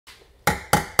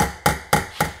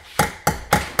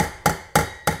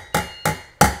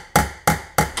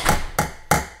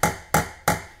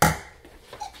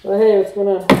Oh, hey, what's going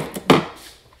on?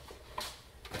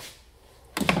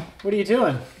 What are you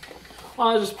doing?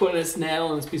 I was just putting this nail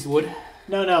in this piece of wood.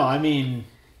 No, I mean,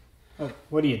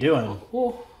 what are you doing?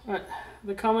 Well,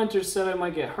 the commenters said I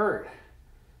might get hurt.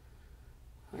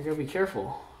 I gotta be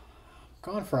careful.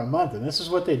 Gone for a month, and this is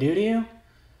what they do to you?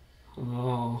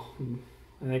 Oh,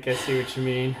 I think I see what you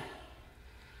mean.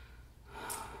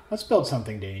 Let's build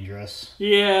something dangerous.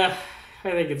 Yeah,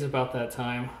 I think it's about that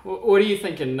time. What are you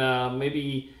thinking?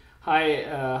 Maybe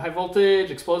high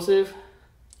voltage, explosive?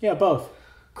 Yeah, both.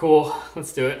 Cool,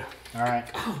 let's do it. All right.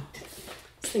 Oh,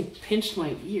 this thing pinched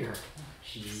my ear.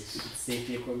 Jeez,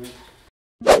 safety equipment.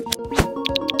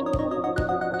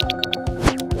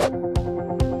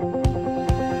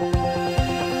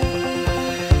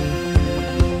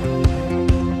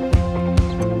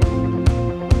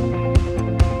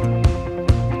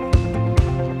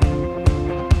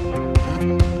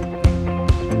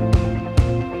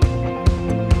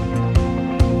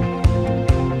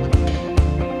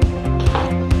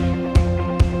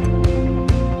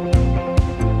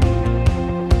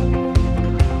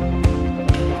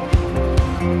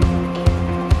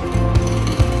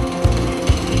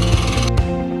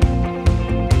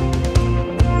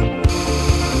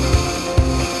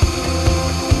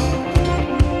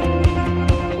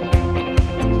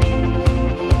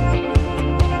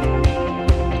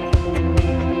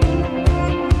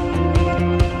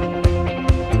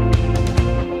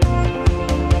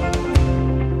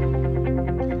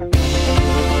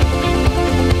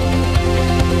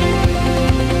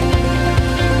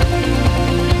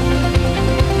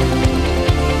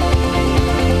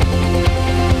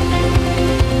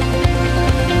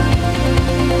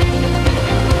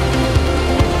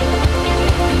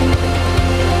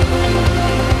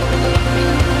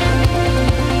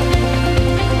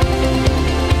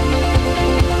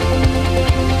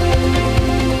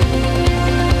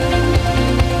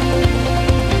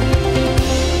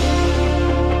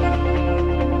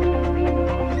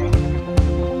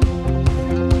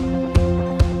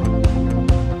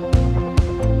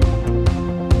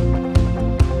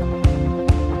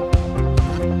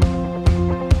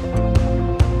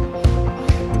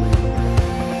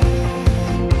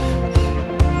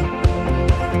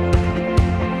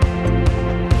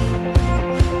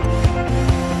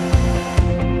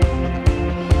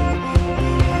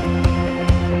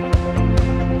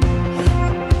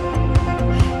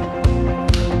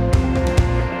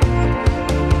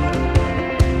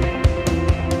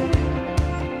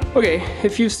 Okay,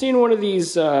 if you've seen one of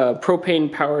these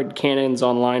propane-powered cannons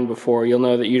online before, you'll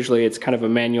know that usually it's kind of a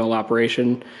manual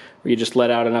operation where you just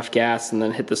let out enough gas and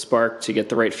then hit the spark to get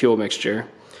the right fuel mixture.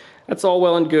 That's all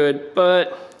well and good,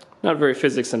 but not very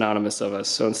physics anonymous of us.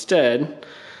 So instead,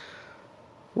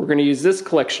 we're going to use this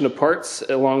collection of parts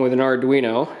along with an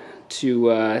Arduino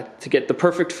to get the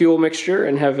perfect fuel mixture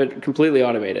and have it completely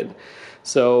automated.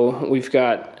 So we've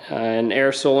got an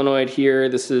air solenoid here.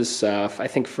 This is, I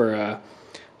think, for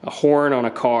a horn on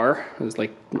a car. It was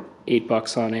like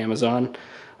 $8 on Amazon.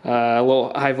 A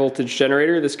little high voltage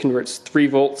generator. This converts 3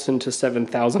 volts into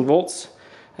 7,000 volts.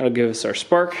 That'll give us our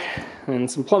spark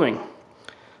and some plumbing.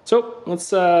 So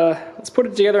let's put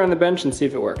it together on the bench and see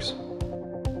if it works.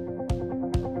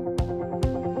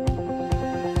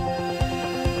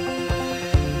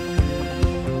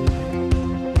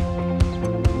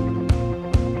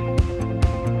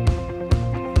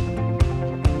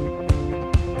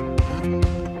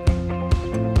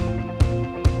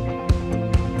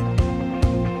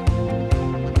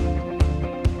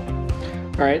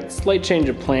 Alright, slight change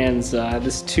of plans.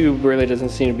 This tube really doesn't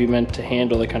seem to be meant to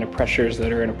handle the kind of pressures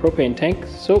that are in a propane tank,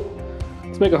 so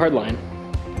let's make a hard line.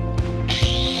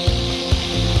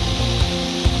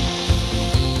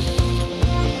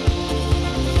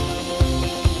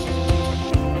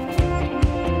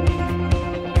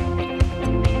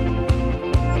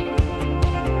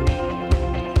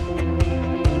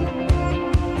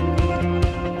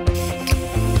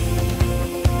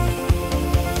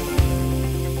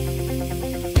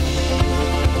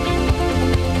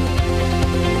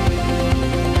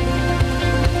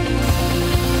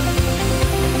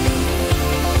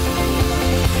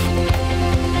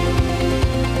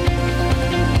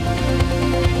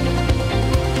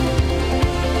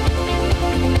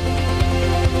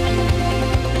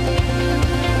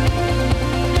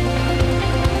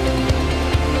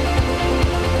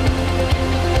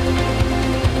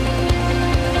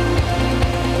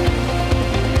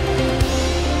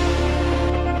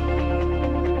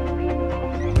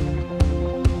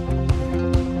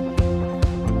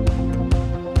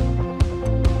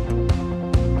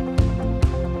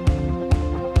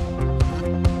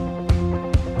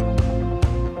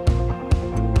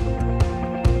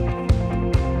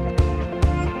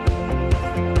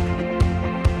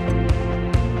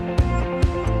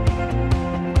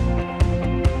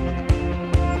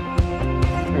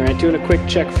 Doing a quick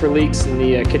check for leaks in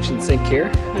the kitchen sink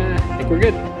here. I think we're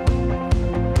good.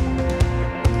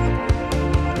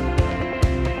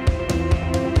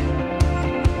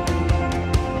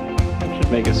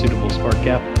 Should make a suitable spark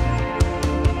gap.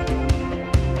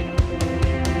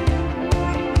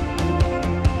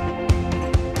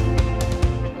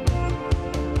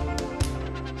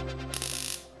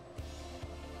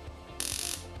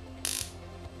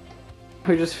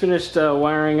 We just finished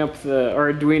wiring up the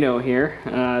Arduino here.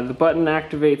 The button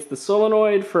activates the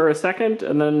solenoid for a second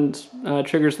and then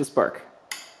triggers the spark.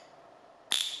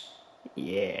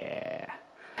 Yeah.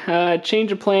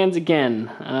 Change of plans again.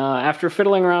 After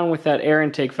fiddling around with that air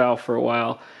intake valve for a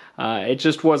while, it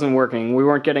just wasn't working. We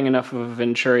weren't getting enough of a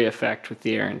Venturi effect with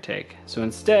the air intake. So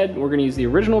instead, we're going to use the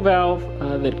original valve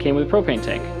that came with the propane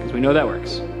tank, because we know that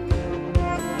works.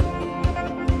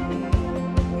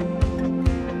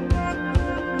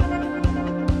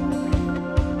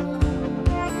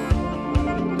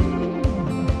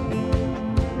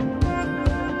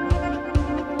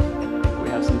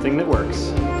 Something that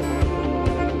works.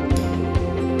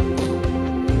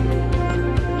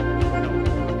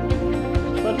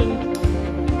 Button.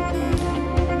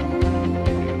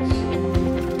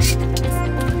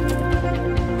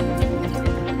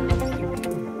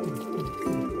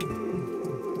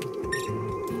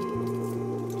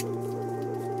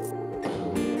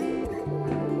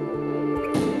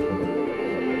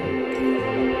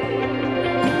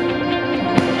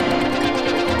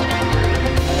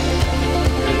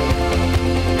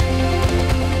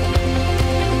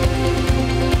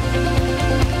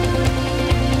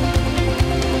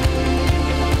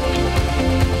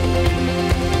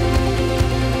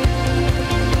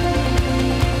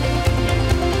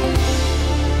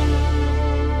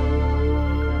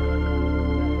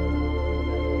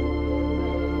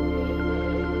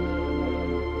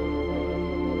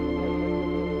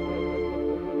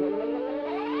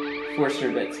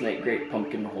 Forster bits make great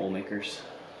pumpkin hole makers.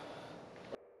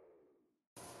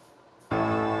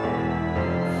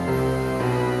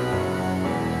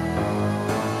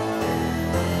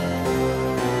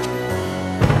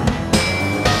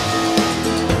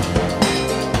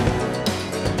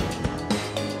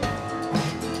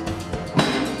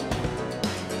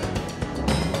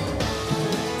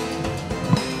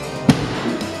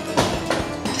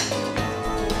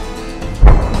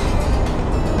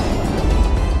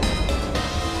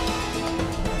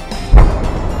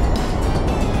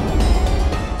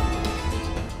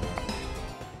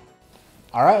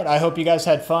 All right, I hope you guys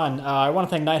had fun. I want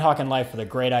to thank Nighthawk and Life for the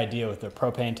great idea with the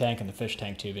propane tank and the fish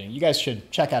tank tubing. You guys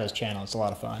should check out his channel. It's a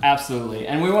lot of fun. Absolutely.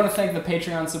 And we want to thank the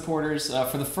Patreon supporters.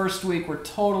 For the first week, we're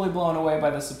totally blown away by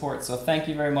the support, so thank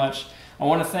you very much. I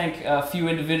want to thank a few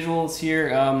individuals here.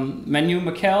 Menu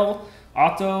Mikkel,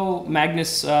 Otto,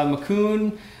 Magnus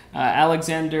McCoon,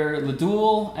 Alexander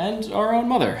Ladul, and our own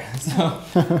mother. So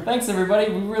thanks,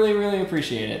 everybody. We really, really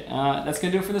appreciate it. That's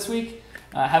going to do it for this week.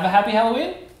 Have a happy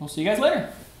Halloween. We'll see you guys later.